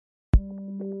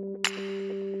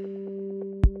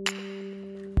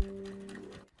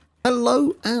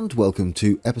Hello and welcome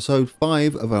to episode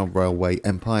 5 of our Railway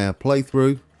Empire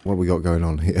playthrough. What we got going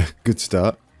on here? Good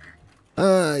start.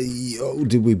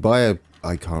 Did we buy a...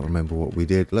 I can't remember what we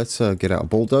did. Let's get out a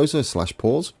bulldozer /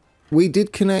 pause. We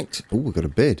did connect... Oh, we got a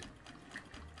bid.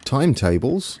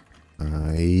 Timetables.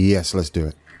 Yes, let's do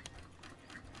it.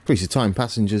 Increase the time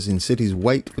passengers in cities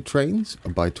wait for trains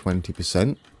by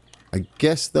 20%. I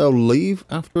guess they'll leave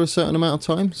after a certain amount of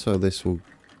time, so this will...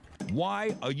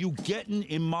 Why are you getting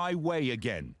in my way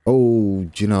again? Oh,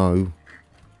 do you know?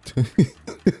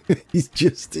 he's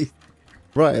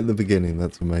right at the beginning.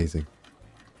 That's amazing.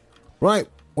 Right,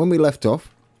 when we left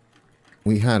off,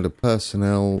 we had a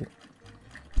personnel...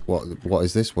 What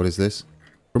is this? What is this?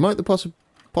 Promote the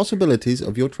possibilities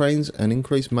of your trains and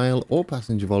increase mail or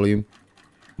passenger volume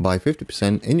by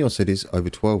 50% in your cities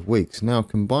over 12 weeks. Now,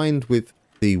 combined with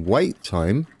the wait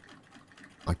time,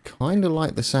 I kind of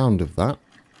like the sound of that.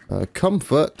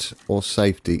 Comfort or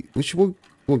safety, which we'll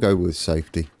go with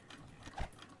safety.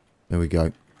 There we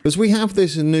go. Because we have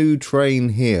this new train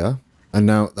here, and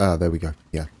now, there we go.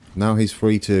 Yeah, now he's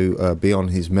free to be on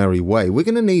his merry way. We're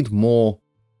going to need more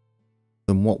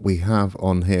than what we have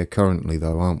on here currently,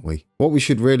 though, aren't we? What we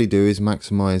should really do is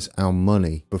maximize our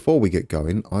money. Before we get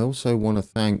going, I also want to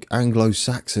thank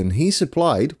Anglo-Saxon. He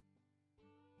supplied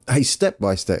a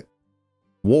step-by-step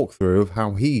walkthrough of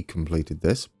how he completed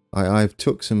this. I've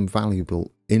took some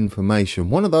valuable information.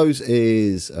 One of those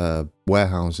is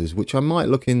warehouses, which I might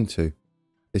look into.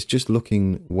 It's just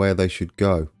looking where they should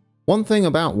go. One thing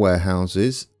about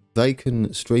warehouses, they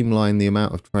can streamline the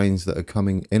amount of trains that are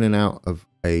coming in and out of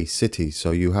a city.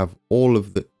 So you have all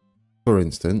of the, for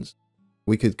instance,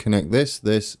 we could connect this,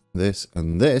 this,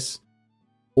 and this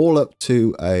all up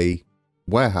to a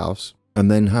warehouse and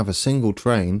then have a single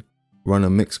train run a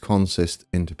mixed consist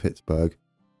into Pittsburgh,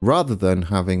 rather than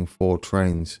having 4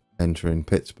 trains entering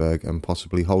Pittsburgh and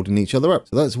possibly holding each other up.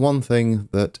 So that's one thing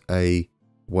that a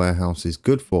warehouse is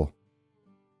good for.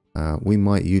 We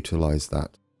might utilize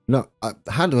that. No,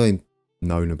 had I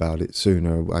known about it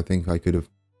sooner, I think I could have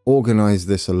organized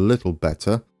this a little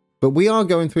better. But we are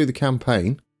going through the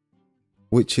campaign,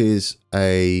 which is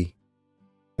a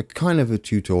kind of a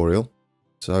tutorial.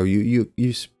 So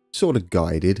you sort of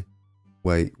guided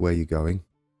where you're going.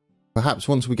 Perhaps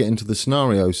once we get into the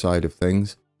scenario side of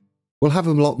things, we'll have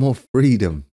a lot more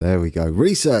freedom. There we go.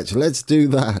 Research, let's do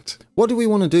that. What do we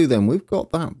want to do then? We've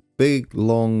got that big,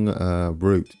 long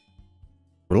route.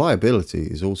 Reliability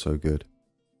is also good.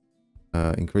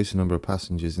 Increase the number of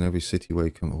passengers in every city where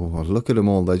you come. Oh, look at them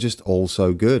all. They're just all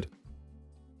so good.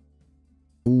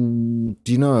 Ooh,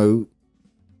 do you know,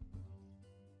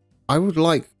 I would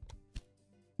like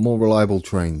more reliable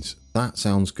trains. That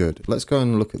sounds good. Let's go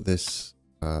and look at this.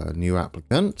 New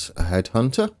applicant, a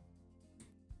headhunter.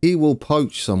 He will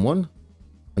poach someone,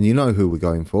 and you know who we're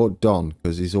going for, Don,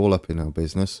 because he's all up in our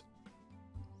business.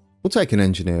 We'll take an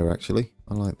engineer, actually.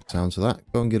 I like the sounds of that.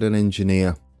 Go and get an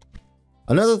engineer.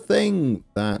 Another thing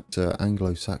that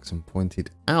Anglo-Saxon pointed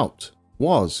out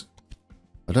was,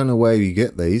 I don't know where you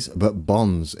get these, but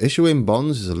bonds. Issuing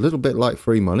bonds is a little bit like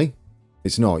free money.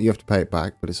 It's not, you have to pay it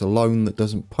back, but it's a loan that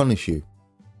doesn't punish you.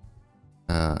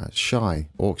 Shy.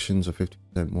 Auctions are 50%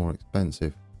 more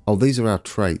expensive. Oh, these are our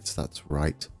traits. That's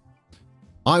right.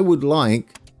 I would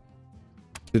like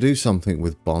to do something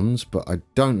with bonds, but I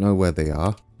don't know where they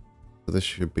are. So this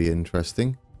should be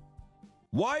interesting.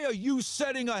 Why are you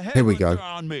setting a Here we go. headhunter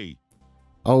on me?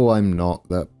 Oh, I'm not.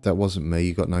 That wasn't me.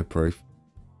 You got no proof.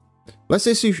 Let's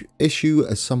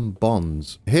issue some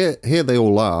bonds. Here they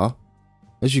all are.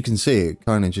 As you can see, it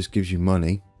kind of just gives you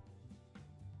money.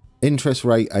 Interest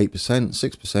rate 8%,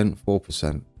 6%,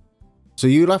 4%. So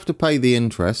you'll have to pay the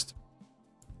interest.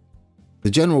 The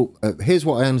general, here's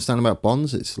what I understand about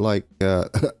bonds. It's like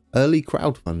early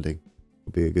crowdfunding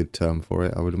would be a good term for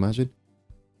it, I would imagine.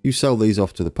 You sell these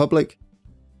off to the public.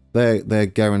 They're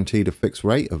guaranteed a fixed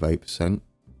rate of 8%,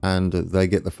 and they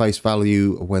get the face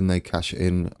value when they cash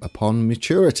in upon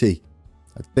maturity.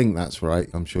 I think that's right.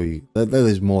 I'm sure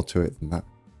there's more to it than that.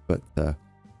 But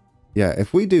yeah,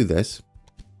 if we do this.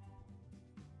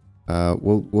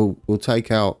 We'll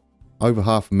take out over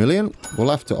 $500,000. We'll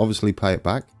have to obviously pay it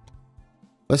back.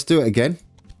 Let's do it again.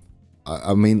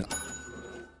 I mean,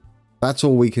 that's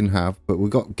all we can have, but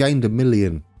we've gained $1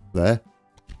 million there,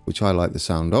 which I like the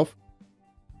sound of.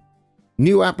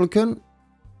 New applicant.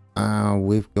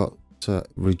 We've got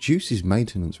reduces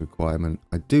maintenance requirement.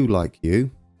 I do like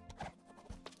you.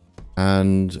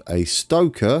 And a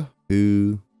stoker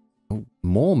who... Oh,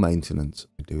 more maintenance.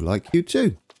 I do like you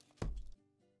too.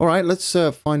 All right, let's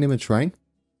find him a train.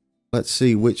 Let's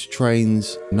see which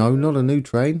trains... No, not a new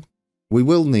train. We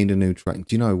will need a new train.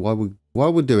 Do you know why we're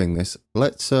while we're doing this,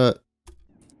 let's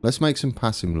make some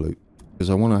passing loop, because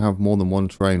I want to have more than one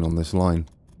train on this line.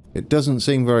 It doesn't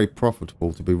seem very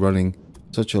profitable to be running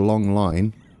such a long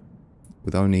line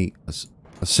with only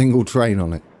a single train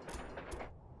on it.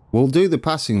 We'll do the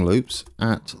passing loops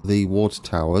at the water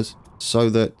towers so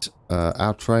that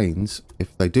our trains,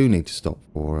 if they do need to stop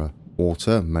for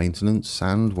water, maintenance,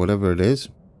 sand, whatever it is,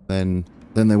 then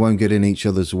they won't get in each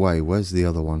other's way. Where's the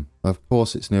other one? Of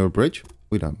course, it's near a bridge.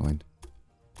 We don't mind.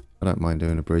 I don't mind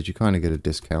doing a bridge. You kind of get a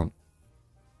discount.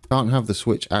 Can't have the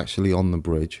switch actually on the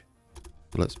bridge.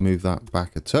 Let's move that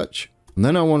back a touch. And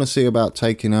then I want to see about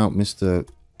taking out Mr.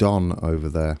 Don over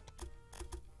there.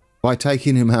 By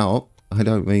taking him out, I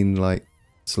don't mean like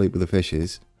sleep with the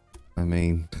fishes. I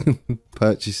mean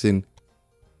purchasing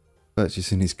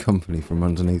his company from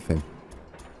underneath him.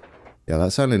 Yeah,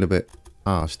 that sounded a bit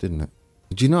harsh, didn't it?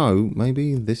 Did you know,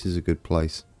 maybe this is a good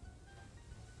place.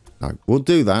 No, we'll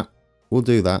do that. We'll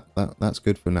do that. That's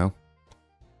good for now.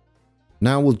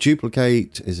 Now we'll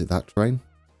duplicate... Is it that train?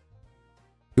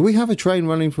 Do we have a train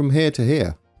running from here to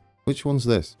here? Which one's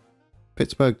this?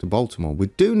 Pittsburgh to Baltimore. We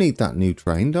do need that new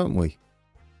train, don't we?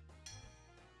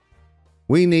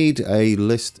 We need a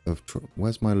list of...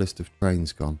 Where's my list of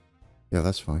trains gone? Yeah,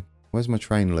 that's fine. Where's my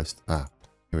train list? Ah,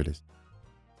 here it is.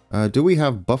 Do we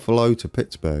have Buffalo to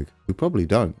Pittsburgh? We probably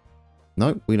don't.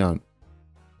 Nope, we don't.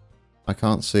 I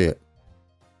can't see it.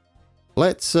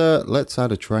 Let's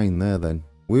add a train there then.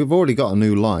 We've already got a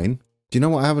new line. Do you know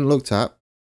what I haven't looked at?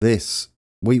 This.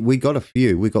 We got a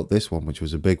few. We got this one, which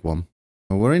was a big one.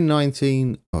 And we're in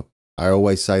 19... Oh, I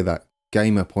always say that.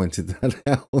 Gamer pointed that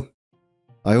out.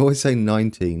 I always say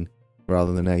 19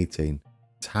 rather than 18.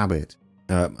 It's habit.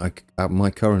 My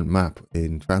current map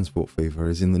in Transport Fever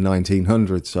is in the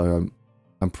 1900s, so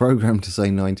I'm programmed to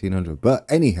say 1900. But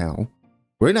anyhow,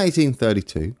 we're in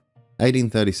 1832.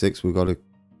 1836, we've got to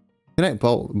connect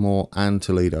Baltimore and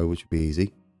Toledo, which would be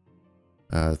easy.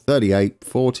 38,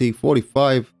 40,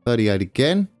 45, 38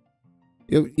 again.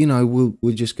 You know,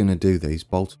 we're just going to do these.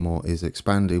 Baltimore is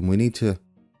expanding. We need to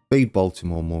feed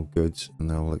Baltimore more goods, and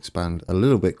they'll expand a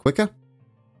little bit quicker.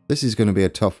 This is going to be a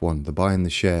tough one, the buying the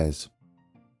shares.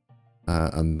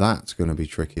 And that's going to be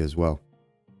tricky as well.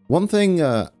 One thing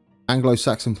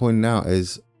Anglo-Saxon pointed out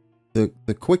is the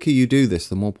quicker you do this,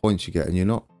 the more points you get, and you're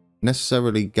not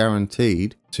necessarily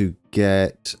guaranteed to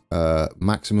get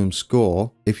maximum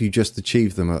score if you just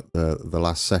achieve them at the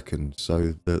last second.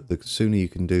 So the sooner you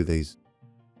can do these,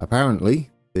 apparently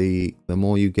the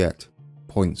more you get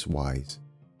points wise,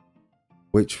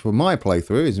 which for my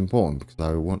playthrough is important because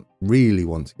I really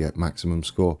want to get maximum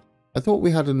score. I thought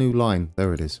we had a new line.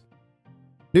 There it is.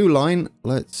 New line.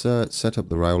 Let's set up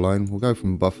the rail line. We'll go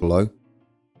from Buffalo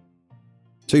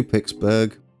to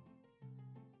Pittsburgh.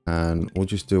 And we'll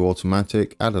just do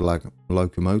automatic, add a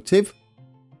locomotive.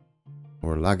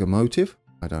 Or a lagomotive.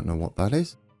 I don't know what that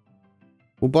is.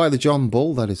 We'll buy the John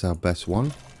Bull. That is our best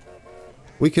one.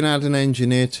 We can add an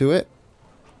engineer to it.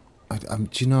 Do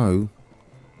you know...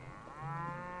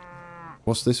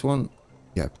 What's this one?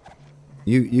 Yeah.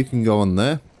 You can go on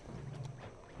there.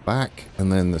 Back.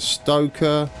 And then the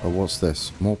stoker. Or what's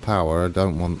this? More power. I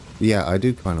don't want... Yeah, I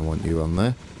do kind of want you on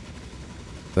there.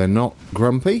 They're not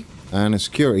grumpy. And a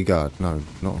security guard. No,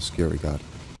 not a security guard.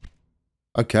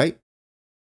 Okay.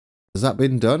 Has that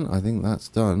been done? I think that's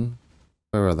done.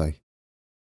 Where are they?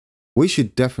 We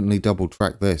should definitely double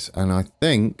track this. And I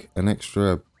think an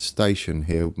extra station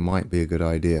here might be a good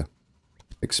idea.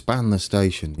 Expand the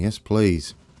station. Yes,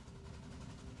 please.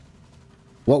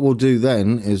 What we'll do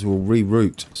then is we'll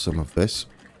reroute some of this.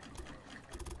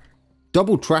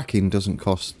 Double tracking doesn't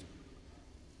cost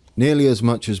nearly as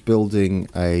much as building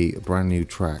a brand new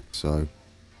track, so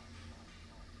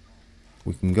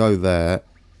we can go there.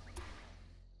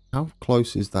 How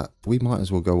close is that? We might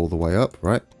as well go all the way up,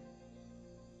 right?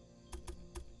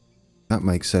 That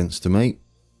makes sense to me.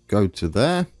 Go to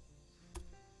there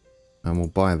and we'll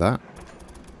buy that.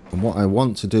 And what I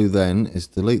want to do then is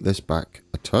delete this back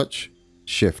a touch.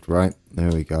 Shift, right?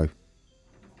 There we go.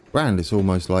 Brand, it's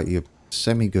almost like you're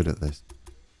semi-good at this.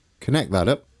 Connect that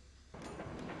up.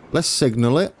 Let's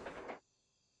signal it.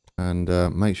 And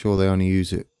make sure they only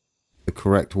use it the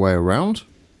correct way around.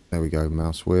 There we go,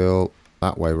 mouse wheel.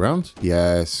 That way around.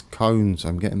 Yes, cones.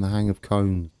 I'm getting the hang of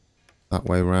cones. That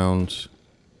way around.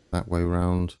 That way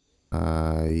around.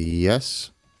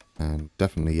 Yes. And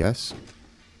definitely yes.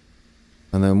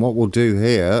 And then what we'll do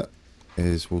here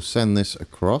is we'll send this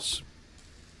across.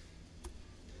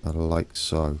 Like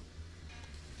so.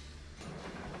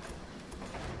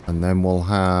 And then we'll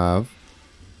have...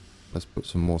 Let's put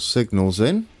some more signals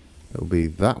in. It'll be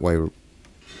that way.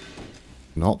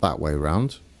 Not that way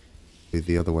round. be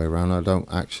the other way around. I don't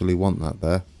actually want that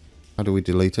there. How do we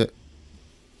delete it?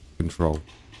 Control.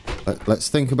 Let's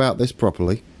think about this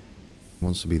properly. It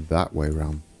wants to be that way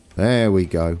around. There we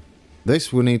go.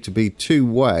 This will need to be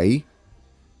two-way,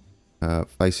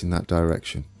 facing that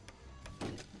direction.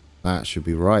 That should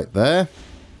be right there.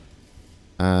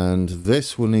 And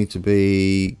this will need to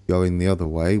be going the other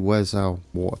way. Where's our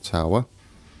water tower?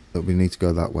 That we need to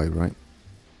go that way, right?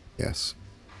 Yes.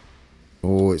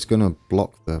 Oh, it's going to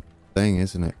block the thing,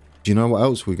 isn't it? Do you know what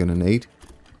else we're going to need?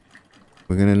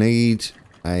 We're going to need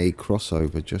a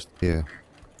crossover just here.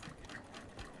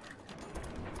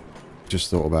 Just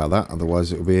thought about that.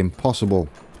 Otherwise, it will be impossible.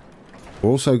 We're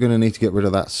also going to need to get rid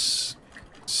of that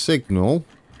signal.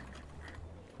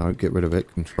 No, get rid of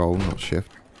it. Control, not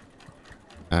shift.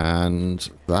 And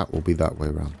that will be that way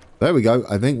around. There we go.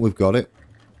 I think we've got it.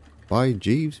 By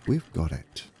Jeeves, we've got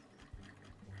it.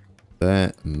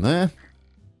 There and there.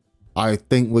 I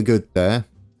think we're good there.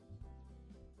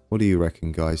 What do you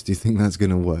reckon, guys? Do you think that's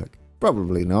going to work?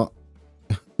 Probably not.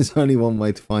 There's only one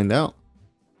way to find out.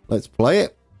 Let's play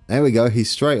it. There we go. He's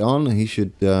straight on. He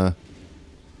should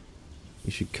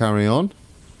carry on.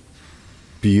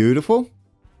 Beautiful.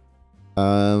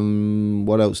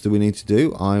 What else do we need to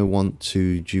do? I want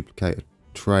to duplicate a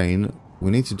train.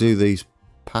 We need to do these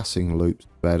passing loops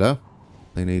better.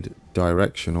 They need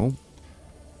directional.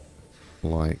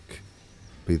 Like,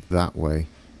 be that way.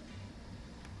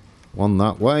 One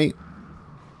that way.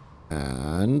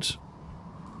 And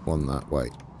one that way.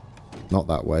 Not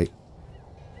that way.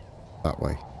 That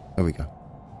way. There we go.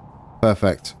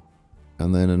 Perfect.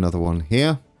 And then another one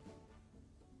here.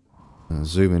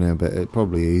 Zoom in a bit. It's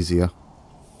probably easier.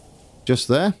 Just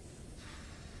there.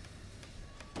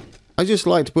 I just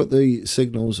like to put the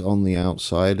signals on the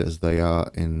outside as they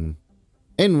are in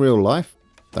real life.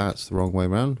 That's the wrong way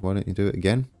around. Why don't you do it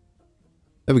again?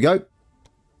 There we go.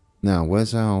 Now,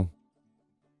 where's our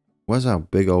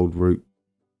big old route?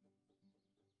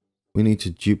 We need to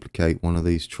duplicate one of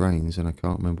these trains, and I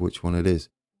can't remember which one it is.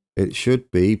 It should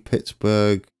be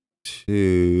Pittsburgh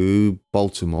to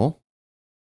Baltimore.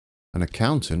 An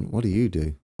accountant, what do you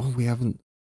do? Oh, we haven't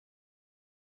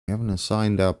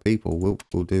assigned our people.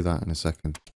 We'll do that in a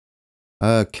second.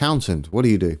 Accountant, what do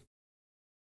you do?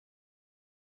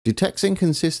 Detects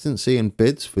inconsistency in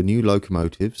bids for new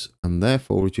locomotives and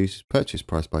therefore reduces purchase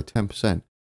price by 10%.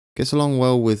 Gets along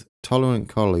well with tolerant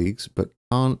colleagues but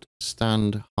can't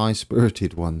stand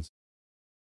high-spirited ones.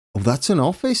 Oh, that's an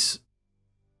office?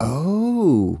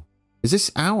 Oh, is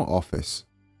this our office?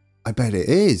 I bet it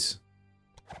is.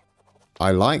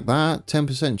 I like that.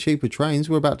 10% cheaper trains.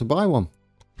 We're about to buy one.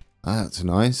 That's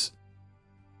nice.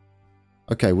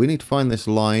 Okay, we need to find this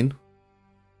line.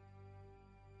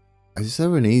 Is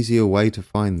there an easier way to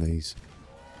find these?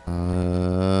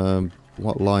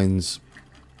 What lines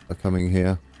are coming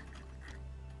here?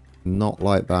 Not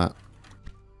like that.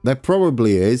 There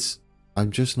probably is.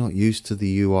 I'm just not used to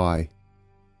the UI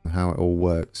and how it all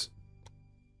works.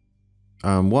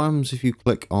 What happens if you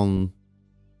click on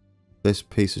this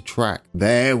piece of track?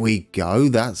 There we go.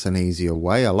 That's an easier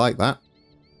way. I like that.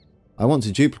 I want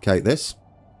to duplicate this.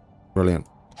 Brilliant.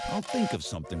 I'll think of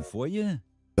something for you.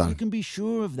 Done. You can be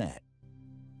sure of that.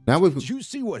 Now we've... Did you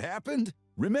see what happened?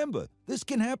 Remember, this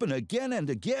can happen again and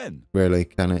again. Really?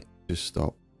 Can it? Just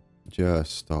stop.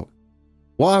 Just stop.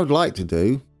 What I would like to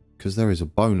do, because there is a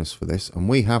bonus for this, and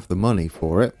we have the money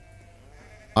for it,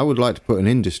 I would like to put an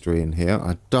industry in here.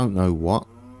 I don't know what.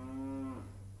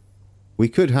 We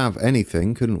could have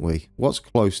anything, couldn't we? What's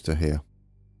close to here?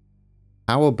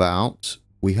 How about...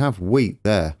 We have wheat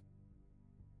there.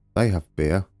 They have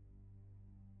beer.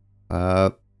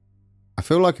 I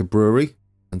feel like a brewery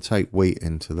and take wheat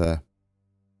into there.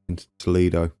 Into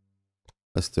Toledo.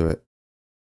 Let's do it.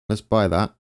 Let's buy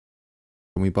that.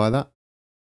 Can we buy that?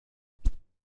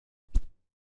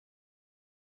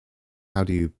 How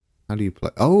do you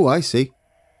play? Oh, I see.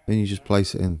 Then you just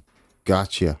place it in.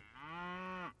 Gotcha.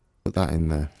 Put that in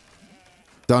there.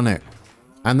 Done it.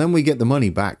 And then we get the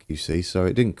money back, you see. So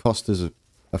it didn't cost us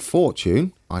a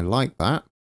fortune. I like that.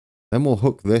 Then we'll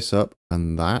hook this up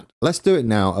and that. Let's do it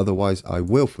now, otherwise I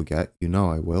will forget. You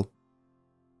know I will.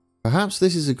 Perhaps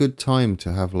this is a good time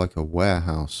to have like a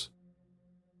warehouse.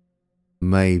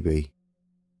 Maybe.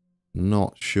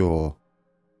 Not sure.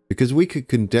 Because we could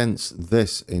condense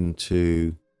this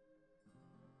into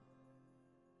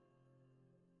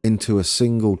a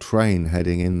single train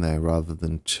heading in there rather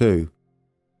than two.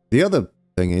 The other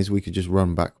thing is we could just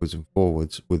run backwards and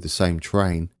forwards with the same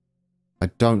train. I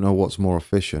don't know what's more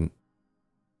efficient.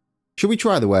 Should we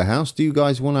try the warehouse? Do you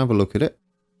guys want to have a look at it?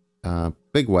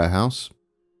 Big warehouse.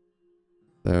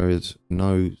 There is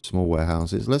no small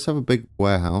warehouses. Let's have a big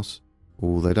warehouse.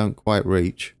 Oh, they don't quite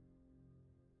reach.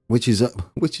 Which is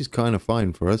kind of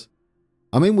fine for us.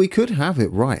 I mean, we could have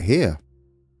it right here.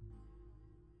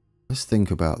 Let's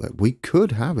think about that. We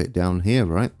could have it down here,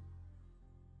 right?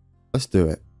 Let's do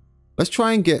it. Let's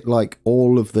try and get like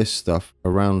all of this stuff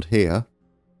around here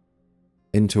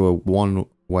into a one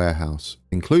warehouse,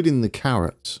 including the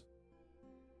carrots.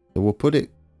 So we'll put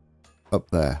it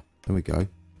up there. There we go.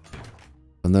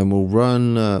 And then we'll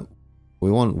run...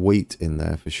 we want wheat in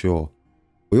there for sure.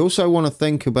 We also want to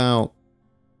think about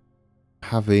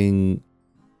having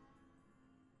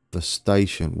the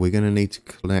station. We're going to need to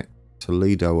connect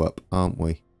Toledo up, aren't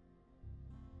we?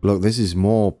 Look, this is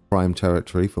more prime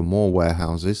territory for more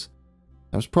warehouses.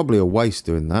 That was probably a waste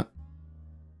doing that.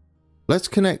 Let's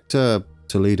connect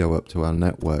Toledo up to our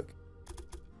network.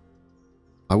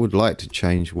 I would like to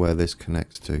change where this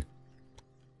connects to.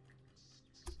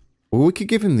 Well, we could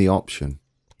give him the option,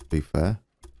 to be fair.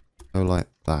 Go like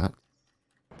that.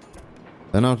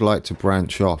 Then I'd like to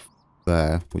branch off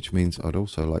there, which means I'd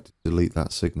also like to delete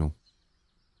that signal.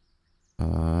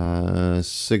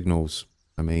 Signals,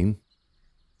 I mean.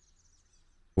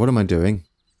 What am I doing?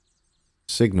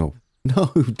 Signal.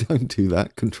 No, don't do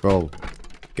that. Control.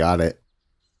 Got it.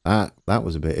 That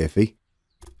was a bit iffy.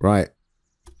 Right.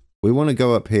 We want to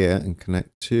go up here and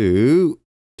connect to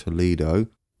Toledo.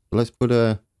 Let's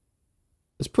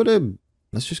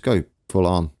just go full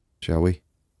on, shall we?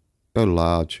 Go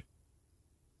large.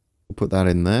 We'll put that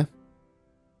in there.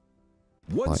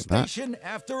 One like station that.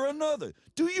 after another.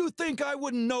 Do you think I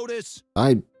wouldn't notice?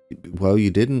 Well, you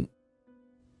didn't.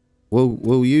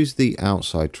 We'll use the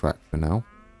outside track for now.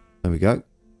 There we go.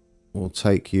 We'll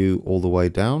take you all the way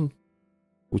down.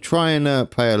 We'll try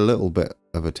and pay a little bit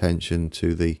of attention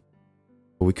to the...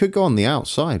 Well, we could go on the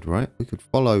outside, right? We could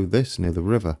follow this near the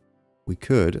river. We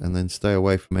could, and then stay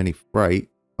away from any freight.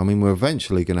 I mean, we're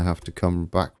eventually going to have to come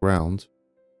back round.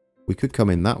 We could come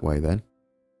in that way then.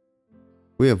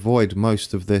 We avoid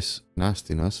most of this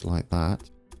nastiness like that.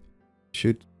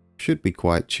 Should be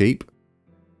quite cheap,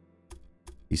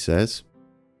 he says.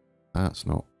 That's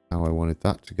not how I wanted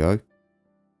that to go.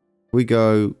 We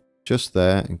go just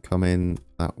there and come in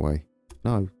that way.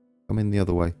 No, come in the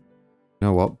other way. You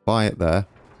know what? Buy it there.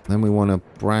 Then we want to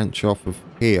branch off of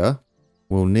here.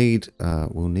 We'll need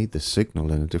the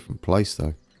signal in a different place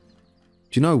though.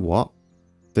 Do you know what?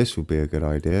 This would be a good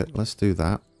idea. Let's do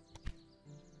that.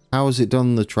 How has it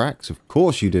done the tracks? Of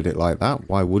course you did it like that.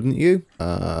 Why wouldn't you?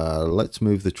 Let's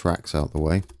move the tracks out the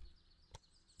way.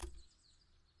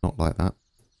 Not like that.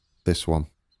 This one.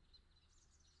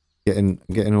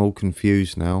 Getting all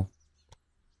confused now.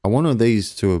 I want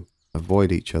these to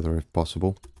avoid each other if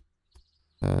possible.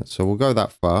 So we'll go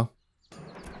that far.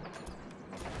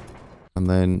 And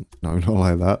then, no, not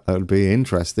like that. That would be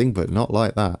interesting, but not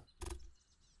like that.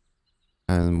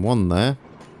 And one there.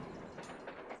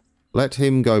 Let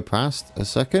him go past a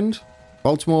second.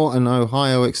 Baltimore and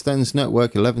Ohio extends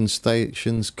network 11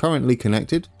 stations currently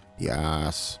connected.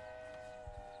 Yes.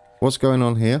 What's going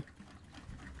on here?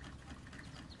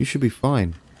 You should be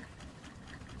fine.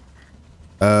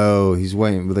 Oh, he's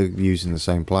waiting. They're using the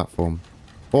same platform.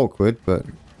 Awkward, but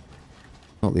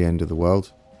not the end of the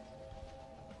world.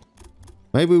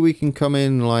 Maybe we can come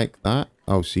in like that.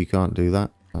 Oh, so you can't do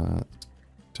that.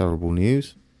 Terrible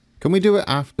news. Can we do it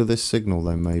after this signal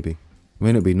then, maybe? I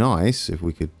mean, it'd be nice if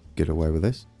we could get away with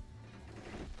this.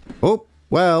 Oh,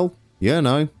 well, yeah,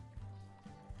 no.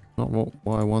 Not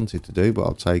what I wanted to do, but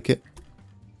I'll take it.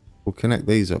 We'll connect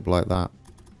these up like that.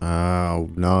 Oh,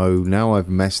 no. Now I've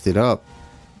messed it up.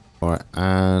 Alright,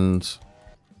 and...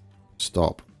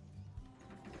 Stop.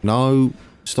 No.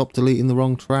 Stop deleting the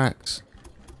wrong tracks.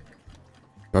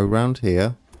 Go round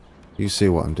here. You see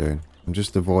what I'm doing. I'm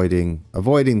just avoiding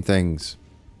things.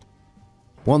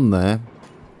 One there.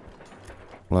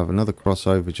 We'll have another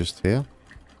crossover just here.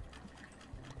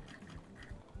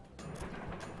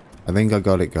 I think I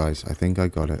got it, guys. I think I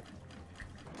got it.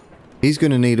 He's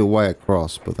going to need a way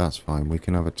across, but that's fine. We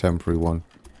can have a temporary one.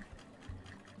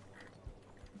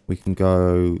 We can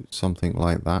go something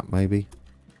like that, maybe.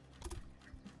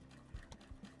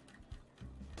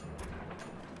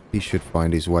 He should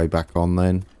find his way back on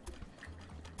then.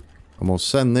 And we'll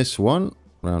send this one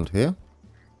around here.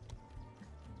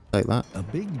 Take that. A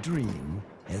big dream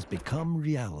has become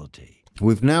reality.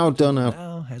 We've now done our...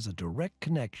 Now has a direct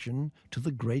connection to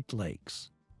the Great Lakes.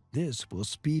 This will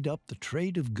speed up the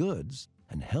trade of goods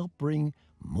and help bring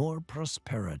more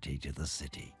prosperity to the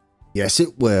city. Yes,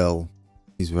 it will.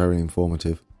 He's very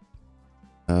informative.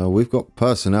 We've got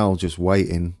personnel just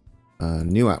waiting.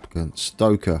 New applicant,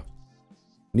 stoker.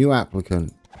 New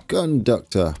applicant,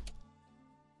 conductor.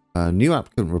 New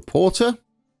applicant, reporter.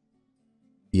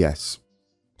 Yes,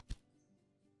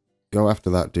 go after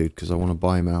that dude because I want to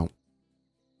buy him out.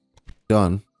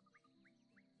 Done.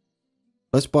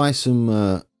 Let's buy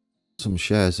some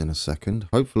shares in a second.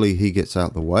 Hopefully he gets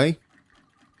out the way.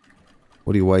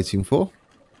 What are you waiting for?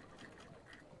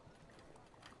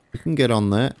 You can get on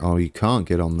there. Oh, you can't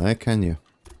get on there, can you?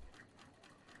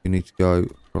 You need to go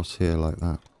across here like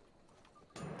that.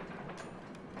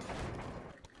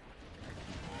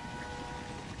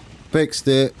 Fixed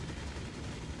it.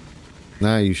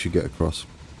 Now you should get across.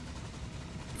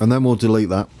 And then we'll delete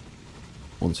that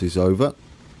once he's over.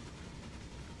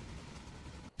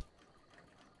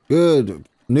 Good.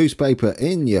 Newspaper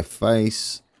in your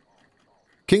face.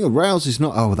 King of Rouse is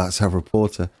not... Oh, that's our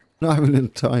reporter. Not having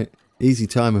a easy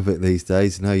time of it these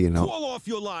days. No, you're not. Call off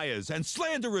your liars and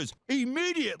slanderers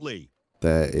immediately.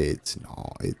 There, it's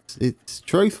not. It's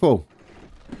truthful.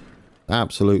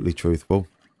 Absolutely truthful.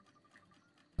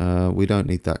 We don't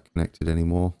need that connected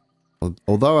anymore.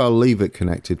 Although I'll leave it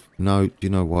connected. No, do you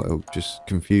know what? It'll just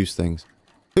confuse things.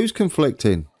 Who's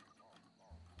conflicting?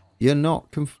 You're not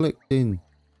conflicting.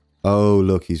 Oh,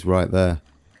 look, he's right there.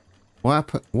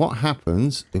 What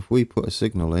happens if we put a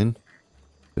signal in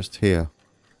just here?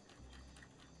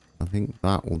 I think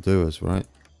that will do us, right?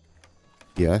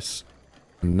 Yes.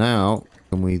 And now,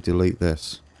 can we delete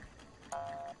this?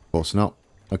 Of course not.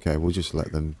 Okay, we'll just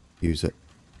let them use it.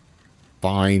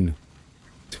 Fine.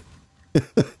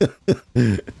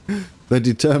 They're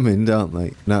determined, aren't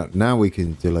they? Now we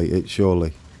can delete it,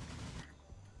 surely.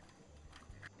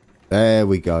 There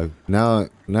we go. Now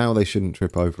they shouldn't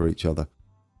trip over each other.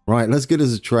 Right, let's get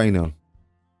us a train on.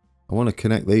 I want to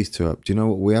connect these two up. Do you know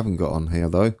what we haven't got on here,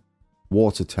 though?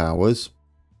 Water towers.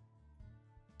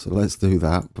 So let's do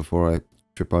that before I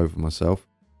trip over myself.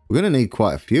 We're going to need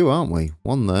quite a few, aren't we?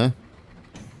 One there.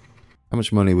 How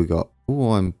much money we got?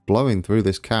 Oh, I'm blowing through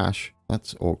this cash.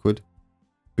 That's awkward.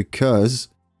 Because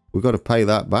we've got to pay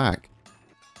that back.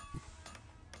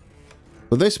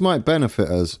 But this might benefit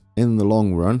us in the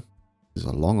long run. It's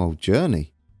a long old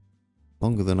journey.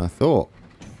 Longer than I thought.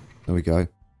 There we go.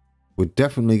 We're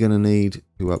definitely going to need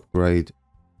to upgrade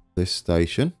this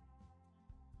station.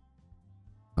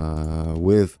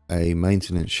 With a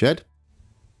maintenance shed.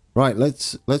 Right,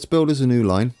 let's build us a new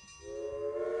line.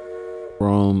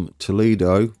 From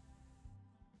Toledo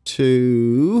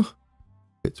to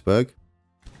Pittsburgh.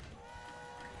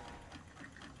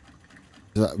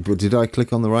 Did I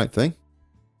click on the right thing?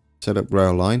 Set up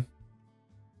rail line.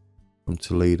 From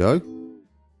Toledo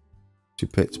to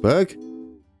Pittsburgh.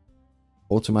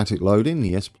 Automatic loading,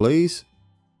 yes please.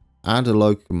 Add a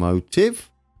locomotive.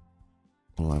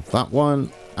 We'll have that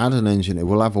one. Add an engine. It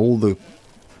will have all the...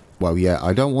 Well, yeah,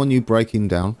 I don't want you breaking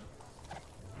down.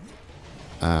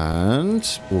 And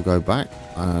we'll go back.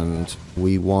 And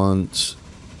we want...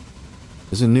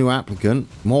 There's a new applicant.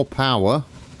 More power.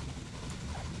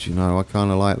 Do you know, I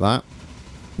kind of like that.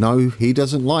 No, he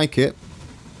doesn't like it.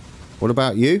 What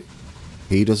about you?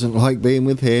 He doesn't like being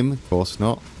with him. Of course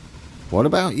not. What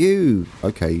about you?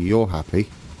 Okay, you're happy.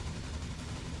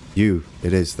 You,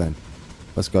 it is then.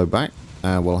 Let's go back.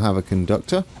 We'll have a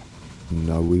conductor.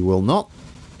 No, we will not.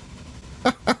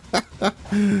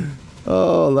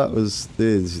 Oh, that was...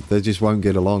 They just won't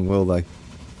get along, will they?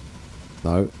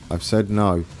 No, I've said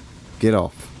no. Get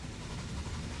off.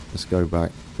 Let's go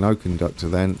back. No conductor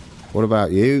then. What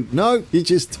about you? No, you're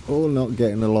just all not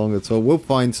getting along at all. We'll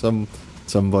find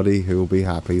somebody who will be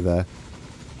happy there.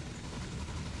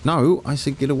 No, I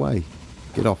said get away.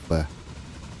 Get off there.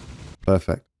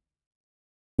 Perfect.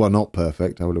 Well, not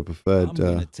perfect. I would have preferred... I'm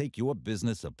going to take your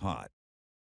business apart.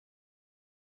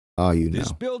 Are you now?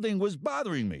 This building was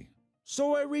bothering me,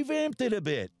 so I revamped it a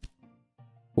bit.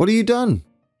 What have you done?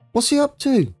 What's he up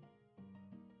to?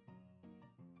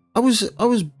 I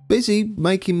was busy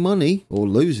making money, or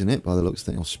losing it by the looks of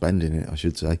things, or spending it, I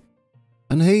should say.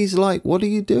 And he's like, what are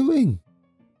you doing?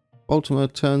 Baltimore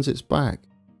turns its back.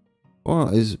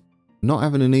 Alright, is not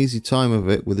having an easy time of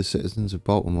it with the citizens of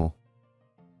Baltimore.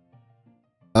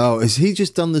 Oh, has he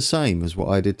just done the same as what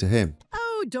I did to him?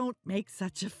 Oh, don't make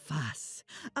such a fuss.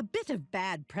 A bit of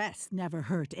bad press never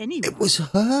hurt anyone. It was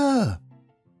her.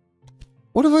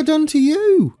 What have I done to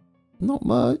you? Not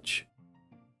much.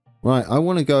 Right, I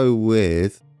want to go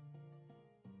with...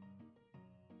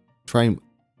 Train...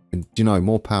 Do you know,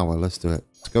 more power. Let's do it.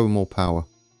 Let's go with more power.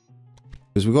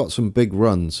 Because we've got some big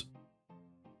runs.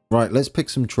 Right, let's pick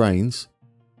some trains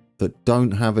that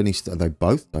don't have any staff. They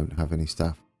both don't have any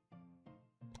staff.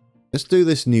 Let's do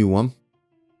this new one.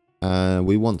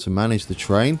 We want to manage the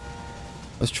train.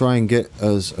 Let's try and get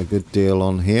us a good deal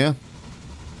on here.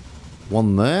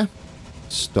 One there.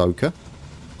 Stoker.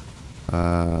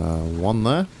 One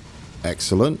there.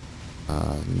 Excellent.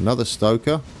 Another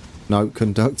Stoker. No,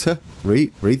 conductor.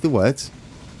 Read the words.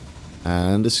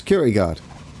 And a security guard.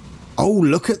 Oh,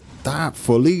 look at that.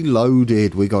 Fully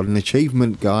loaded. We got an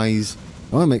achievement, guys.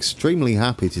 I'm extremely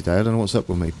happy today. I don't know what's up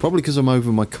with me. Probably because I'm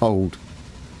over my cold.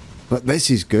 But this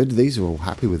is good. These are all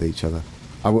happy with each other.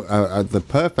 The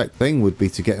perfect thing would be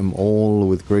to get them all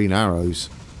with green arrows.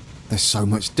 There's so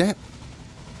much depth.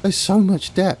 There's so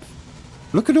much depth.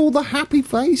 Look at all the happy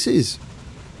faces.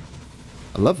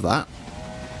 I love that.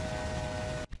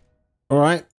 All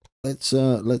right,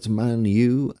 let's man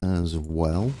you as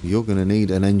well. You're going to need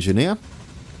an engineer.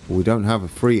 We don't have a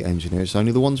free engineer. It's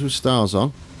only the ones with stars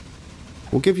on.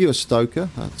 We'll give you a stoker.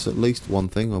 That's at least one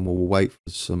thing, and we'll wait for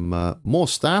some more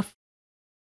staff.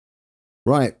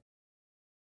 Right.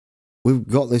 We've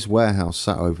got this warehouse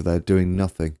sat over there doing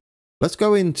nothing. Let's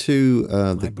go into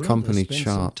the company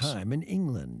charts. Some time in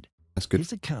England. That's good.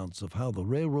 His accounts of how the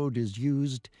railroad is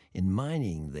used in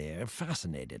mining there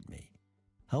fascinated me.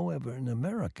 However, in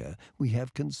America, we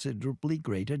have considerably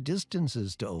greater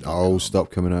distances to overcome. Oh,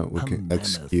 stop coming out with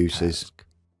excuses. Task.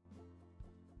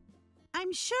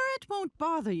 I'm sure it won't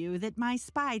bother you that my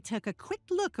spy took a quick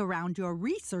look around your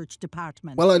research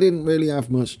department. Well, I didn't really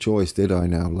have much choice, did I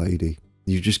now, lady?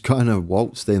 You just kind of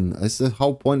waltzed in. That's the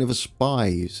whole point of a spy.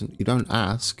 You don't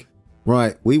ask.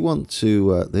 Right, we want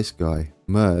to, this guy,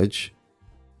 merge.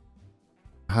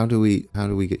 How do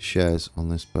we get shares on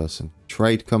this person?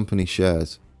 Trade company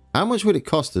shares. How much would it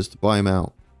cost us to buy him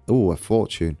out? Oh, a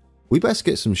fortune. We best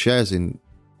get some shares in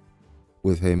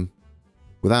with him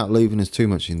without leaving us too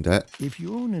much in debt. If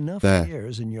you own enough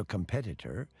shares in your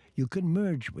competitor, you can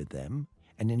merge with them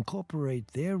and incorporate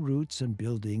their routes and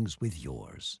buildings with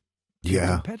yours. Your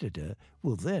competitor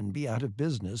will then be out of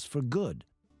business for good.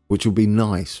 Which will be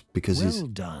nice because well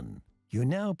done. You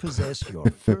now possess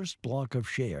your first block of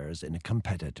shares in a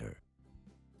competitor.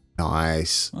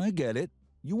 Nice. I get it.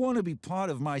 You want to be part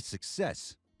of my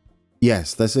success.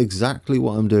 Yes, that's exactly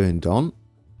what I'm doing, Don.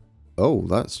 Oh,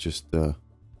 that's just,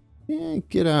 yeah,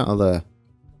 get out of there.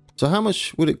 So how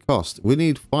much would it cost? We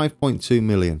need 5.2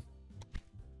 million.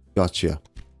 Gotcha.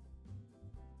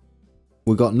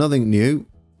 We got nothing new.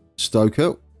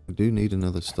 Stoker. We do need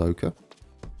another stoker.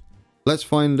 Let's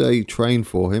find a train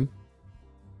for him.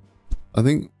 I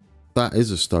think that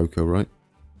is a stoker, right?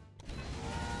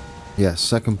 Yes,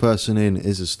 second person in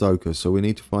is a stoker. So we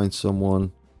need to find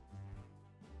someone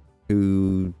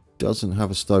who doesn't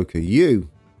have a stoker. You.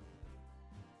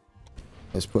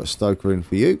 Let's put a stoker in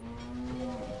for you.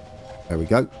 There we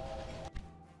go.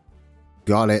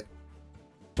 Got it.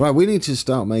 Right, we need to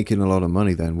start making a lot of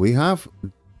money then. We have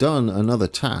done another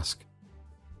task.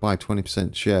 Buy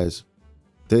 20% shares.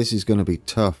 This is going to be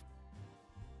tough.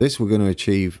 This we're going to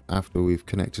achieve after we've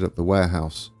connected up the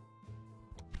warehouse.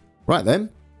 Right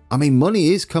then. I mean, money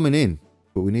is coming in,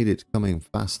 but we need it to come in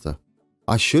faster.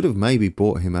 I should have maybe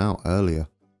bought him out earlier.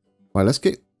 Right, let's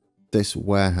get this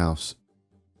warehouse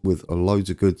with loads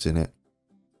of goods in it.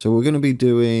 So we're going to be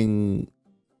doing...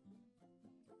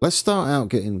 Let's start out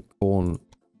getting corn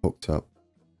hooked up.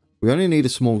 We only need a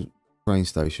small train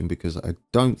station because I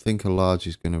don't think a large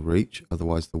is going to reach.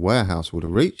 Otherwise, the warehouse would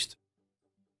have reached.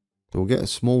 So we'll get a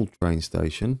small train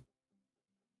station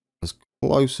as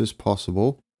close as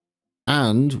possible.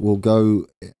 And we'll go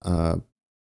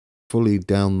fully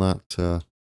down that,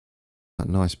 that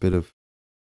nice bit of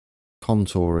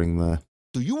contouring there.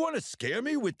 Do you want to scare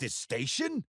me with this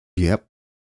station? Yep.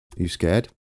 You scared?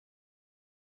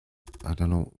 I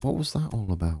don't know. What was that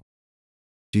all about?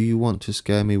 Do you want to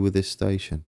scare me with this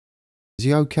station? Is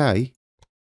he okay?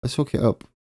 Let's hook it up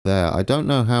there. I don't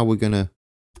know how we're going to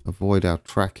avoid our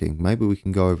tracking. Maybe we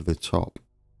can go over the top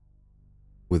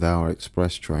with our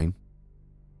express train.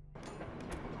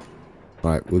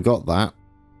 Right, we got that.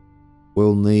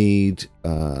 We'll need...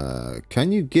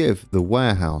 can you give the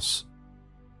warehouse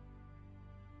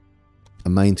a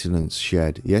maintenance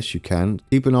shed? Yes, you can.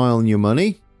 Keep an eye on your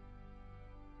money.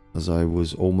 As I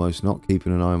was almost not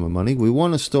keeping an eye on my money. We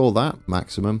want to store that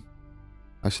maximum.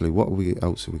 Actually, what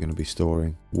else are we going to be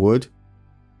storing? Wood.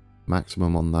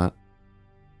 Maximum on that.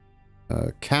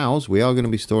 Cows. We are going to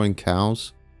be storing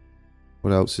cows.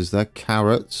 What else is there?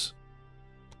 Carrots.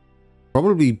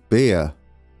 Probably beer.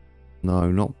 No,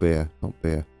 not beer. Not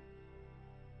beer.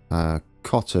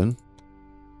 Cotton.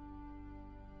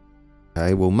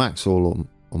 Okay, we'll max them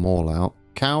all out.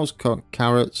 Cows,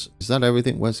 carrots. Is that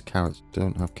everything? Where's carrots?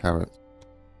 Don't have carrots.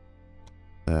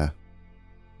 There.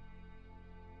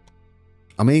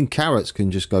 I mean, carrots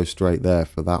can just go straight there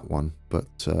for that one.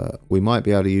 But we might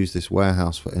be able to use this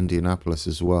warehouse for Indianapolis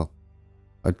as well.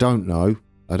 I don't know.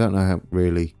 I don't know how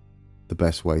really the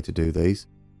best way to do these.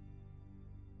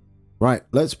 Right,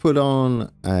 let's put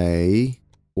on a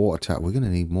water tower. We're going to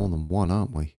need more than one,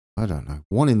 aren't we? I don't know.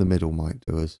 One in the middle might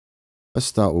do us. Let's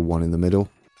start with one in the middle.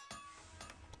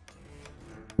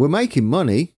 We're making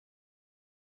money.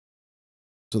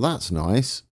 So that's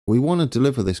nice. We want to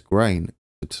deliver this grain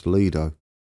to Toledo.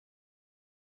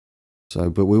 So,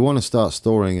 but we want to start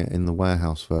storing it in the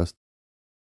warehouse first.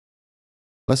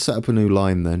 Let's set up a new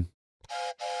line then.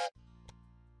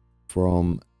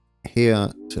 From here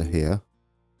to here.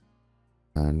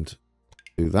 And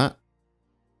do that.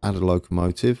 Add a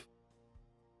locomotive.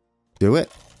 Do it.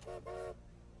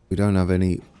 We don't have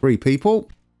any free people.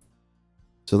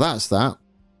 So that's that.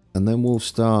 And then we'll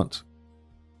start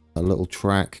a little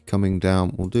track coming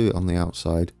down. We'll do it on the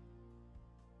outside.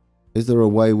 Is there a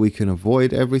way we can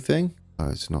avoid everything? Oh,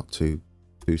 it's not too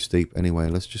steep. Anyway,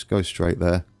 let's just go straight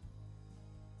there.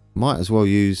 Might as well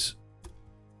use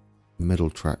the middle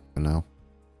track for now.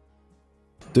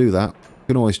 Do that. You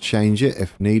can always change it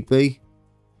if need be.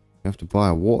 You have to buy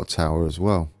a water tower as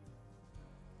well.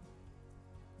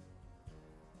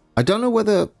 I don't know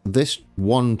whether this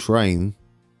one train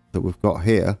that we've got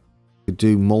here could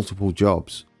do multiple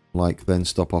jobs. Like then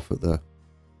stop off at the...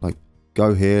 Like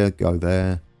go here, go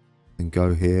there, and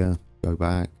go here, go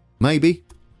back. Maybe.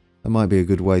 That might be a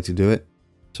good way to do it.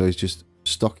 So it's just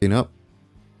stocking up.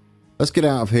 Let's get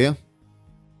out of here.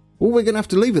 Oh, we're going to have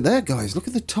to leave it there, guys. Look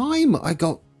at the time. I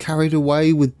got carried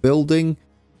away with building.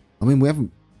 I mean, we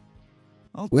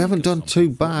haven't done too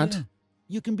bad. Yeah,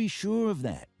 you can be sure of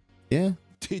that. Yeah.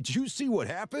 Did you see what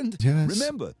happened? Yes.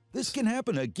 Remember, this can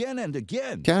happen again and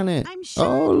again. Can it? I'm sure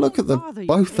oh, look at them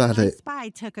both at my it. spy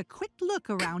took a quick look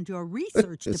around your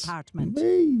research department.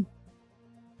 Me.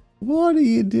 What are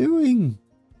you doing?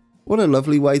 What a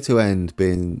lovely way to end,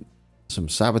 being some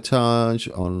sabotage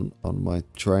on my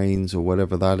trains or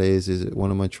whatever that is. Is it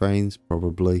one of my trains?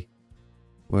 Probably.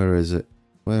 Where is it?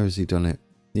 Where has he done it?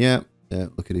 Yeah,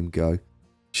 look at him go.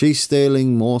 She's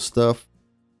stealing more stuff.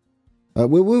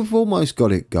 We've almost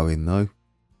got it going, though.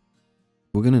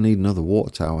 We're going to need another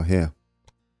water tower here.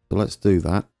 So let's do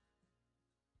that.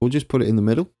 We'll just put it in the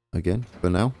middle, again, for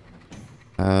now.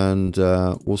 And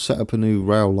we'll set up a new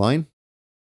rail line.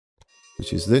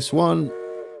 Which is this one.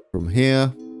 From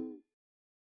here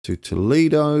to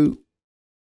Toledo.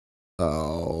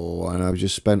 Oh, and I've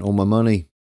just spent all my money.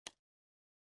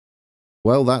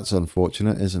 Well, that's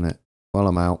unfortunate, isn't it? Well,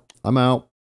 I'm out. I'm out.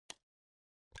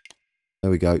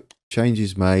 There we go. Change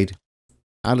is made.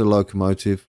 Add a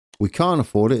locomotive. We can't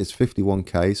afford it. It's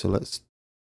 51k, so let's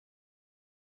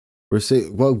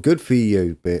receive. Well, good for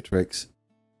you, Beatrix.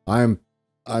 I'm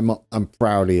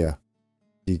proud of you.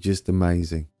 You're just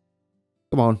amazing.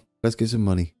 Come on, let's get some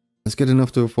money. Let's get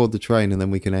enough to afford the train, and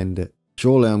then we can end it.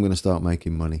 Surely I'm going to start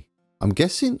making money. I'm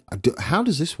guessing. How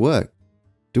does this work?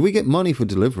 Do we get money for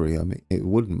delivery? I mean, it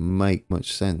wouldn't make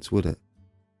much sense, would it?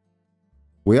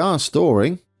 We are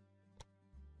storing.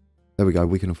 There we go.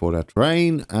 We can afford our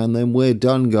train. And then we're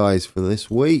done, guys, for this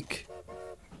week.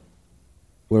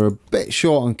 We're a bit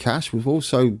short on cash. We've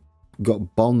also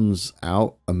got bonds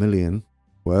out, 1 million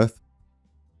worth.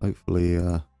 Hopefully,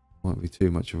 won't be too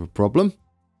much of a problem.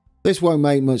 This won't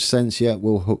make much sense yet.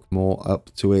 We'll hook more up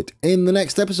to it in the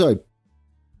next episode.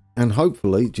 And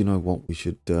hopefully, do you know what? We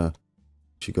should go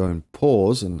and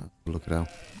pause and look at our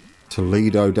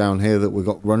Toledo down here that we've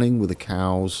got running with the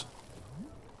cows.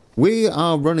 We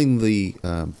are running the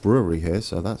brewery here,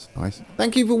 so that's nice.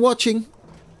 Thank you for watching.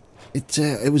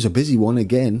 It was a busy one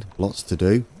again. Lots to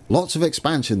do. Lots of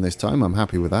expansion this time. I'm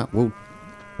happy with that.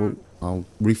 I'll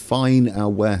refine our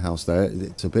warehouse there.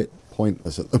 It's a bit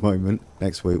pointless at the moment.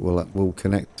 Next week we'll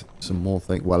connect some more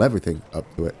things. Well, everything up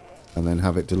to it, and then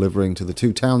have it delivering to the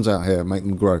 2 towns out here. Make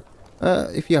them grow.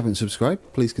 If you haven't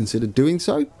subscribed, please consider doing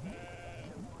so.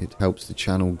 It helps the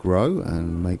channel grow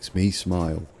and makes me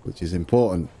smile, which is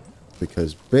important.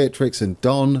 Because Beatrix and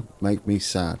Don make me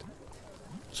sad.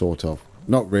 Sort of.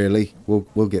 Not really.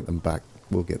 We'll get them back.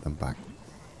 We'll get them back.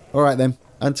 Alright then.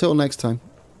 Until next time.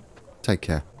 Take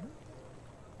care.